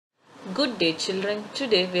Good day, children.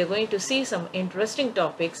 Today we are going to see some interesting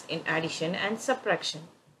topics in addition and subtraction.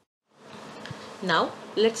 Now,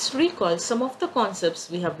 let's recall some of the concepts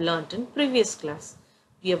we have learnt in previous class.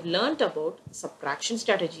 We have learnt about subtraction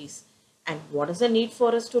strategies. And what is the need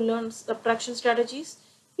for us to learn subtraction strategies?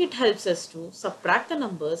 It helps us to subtract the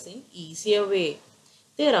numbers in easier way.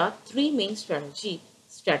 There are three main strategies.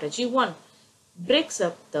 Strategy 1 breaks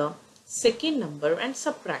up the second number and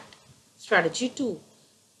subtract. Strategy 2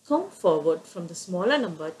 come forward from the smaller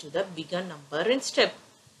number to the bigger number in step.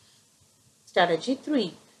 Strategy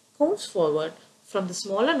 3 comes forward from the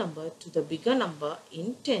smaller number to the bigger number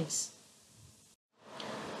in tens.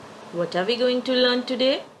 What are we going to learn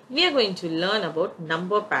today? We are going to learn about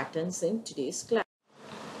number patterns in today's class.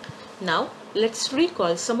 Now, let's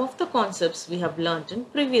recall some of the concepts we have learnt in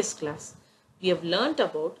previous class. We have learnt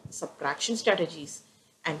about subtraction strategies.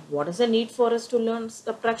 And what is the need for us to learn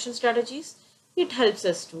subtraction strategies? It helps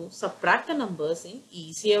us to subtract the numbers in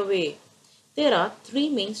easier way. There are three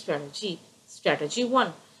main strategies. Strategy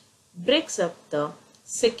 1 breaks up the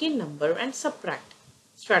second number and subtract.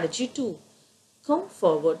 Strategy 2 come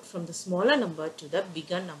forward from the smaller number to the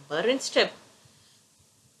bigger number in step.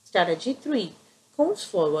 Strategy 3 comes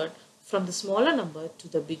forward from the smaller number to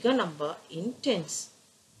the bigger number in tens.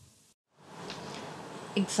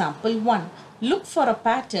 Example 1. Look for a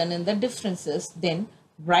pattern in the differences, then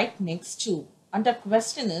write next to. And the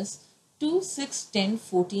question is 2, 6, 10,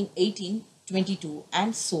 14, 18, 22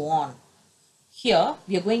 and so on. Here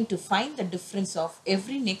we are going to find the difference of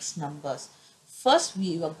every next numbers. First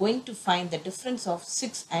we are going to find the difference of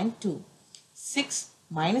 6 and 2. 6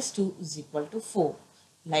 minus 2 is equal to 4.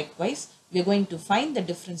 Likewise, we are going to find the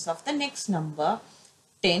difference of the next number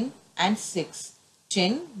 10 and 6.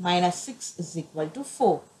 10 minus 6 is equal to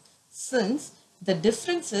 4. Since the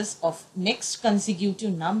differences of next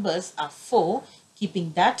consecutive numbers are 4,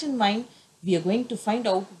 keeping that in mind, we are going to find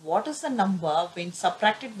out what is the number when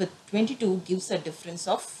subtracted with 22 gives a difference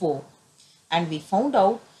of 4. And we found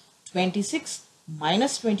out 26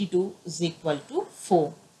 minus 22 is equal to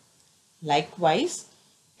 4. Likewise,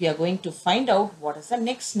 we are going to find out what is the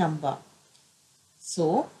next number.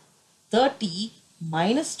 So, 30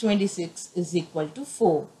 minus 26 is equal to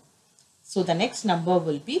 4. So, the next number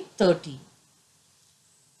will be 30.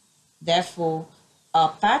 Therefore,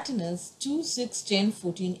 our pattern is 2, 6, 10,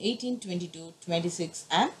 14, 18, 22, 26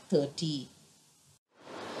 and 30.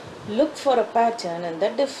 Look for a pattern in the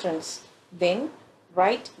difference. Then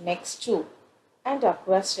write next to. And our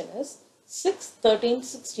question is 6, 13,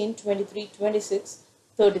 16, 23, 26,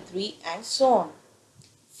 33 and so on.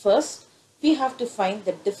 First, we have to find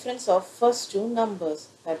the difference of first two numbers.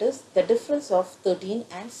 That is the difference of 13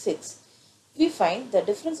 and 6. We find the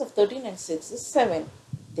difference of 13 and 6 is 7.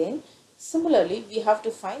 Then similarly, we have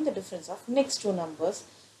to find the difference of next two numbers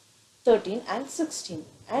 13 and 16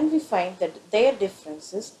 and we find that their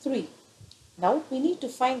difference is 3. Now we need to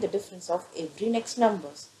find the difference of every next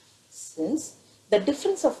numbers. Since the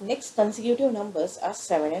difference of next consecutive numbers are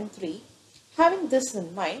 7 and 3, having this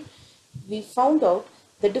in mind, we found out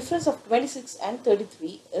the difference of 26 and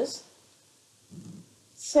 33 is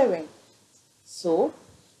 7. So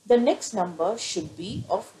the next number should be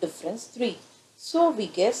of difference 3. So we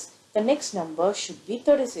guess the next number should be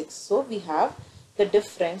 36. So we have the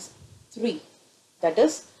difference 3. That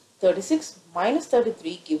is 36 minus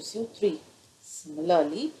 33 gives you 3.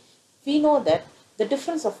 Similarly, we know that the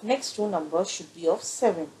difference of next two numbers should be of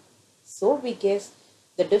 7. So we guess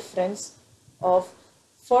the difference of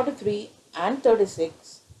 43 and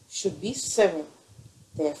 36 should be 7.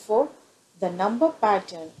 Therefore, the number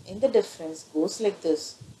pattern in the difference goes like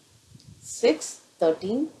this. 6,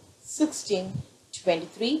 13, 16,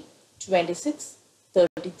 23, 26,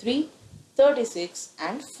 33, 36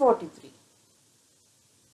 and 43.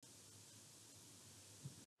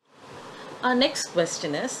 Our next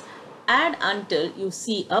question is add until you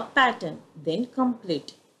see a pattern, then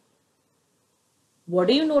complete. What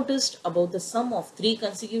do you notice about the sum of three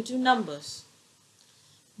consecutive numbers?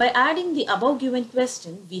 By adding the above given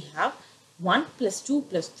question, we have 1 plus 2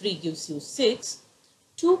 plus 3 gives you 6,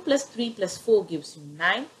 2 plus 3 plus 4 gives you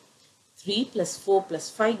 9, 3 plus 4 plus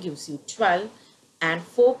 5 gives you 12 and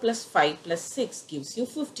 4 plus 5 plus 6 gives you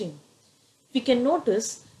 15. We can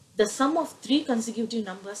notice the sum of three consecutive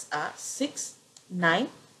numbers are 6, 9,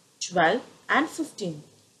 12 and 15.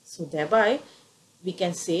 So thereby we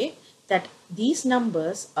can say that these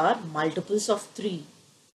numbers are multiples of 3.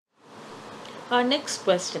 Our next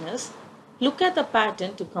question is look at the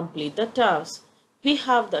pattern to complete the towers. We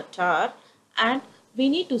have the tower and we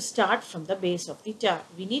need to start from the base of the tower.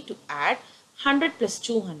 We need to add 100 plus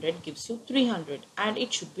 200 gives you 300 and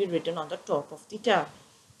it should be written on the top of the tower.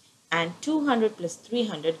 and 200 plus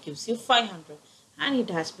 300 gives you 500, and it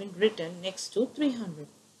has been written next to 300.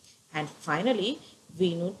 And finally,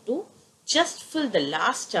 we need to just fill the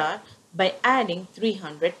last star by adding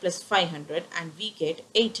 300 plus 500 and we get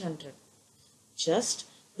 800. Just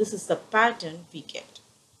this is the pattern we get.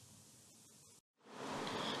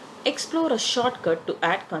 Explore a shortcut to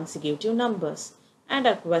add consecutive numbers. And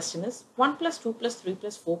our question is 1 plus 2 plus 3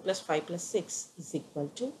 plus 4 plus 5 plus 6 is equal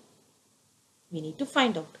to, we need to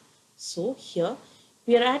find out. So here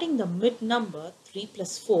we are adding the mid number 3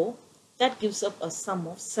 plus 4, that gives up a sum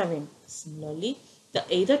of 7. Similarly, the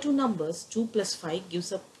either two numbers 2 plus 5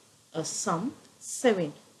 gives up a sum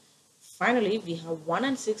 7. Finally, we have 1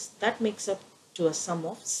 and 6 that makes up to a sum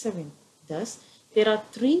of 7. Thus, there are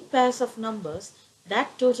 3 pairs of numbers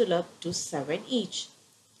that total up to 7 each.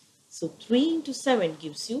 So 3 into 7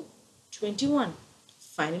 gives you 21.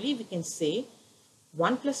 Finally, we can say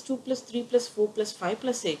 1 plus 2 plus 3 plus 4 plus 5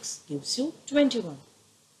 plus 6 gives you 21.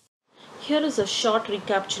 Here is a short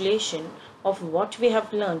recapitulation of what we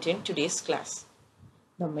have learned in today's class.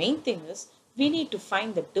 The main thing is we need to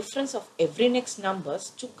find the difference of every next numbers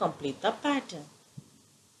to complete the pattern.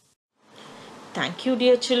 Thank you,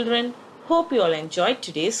 dear children. Hope you all enjoyed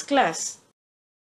today's class.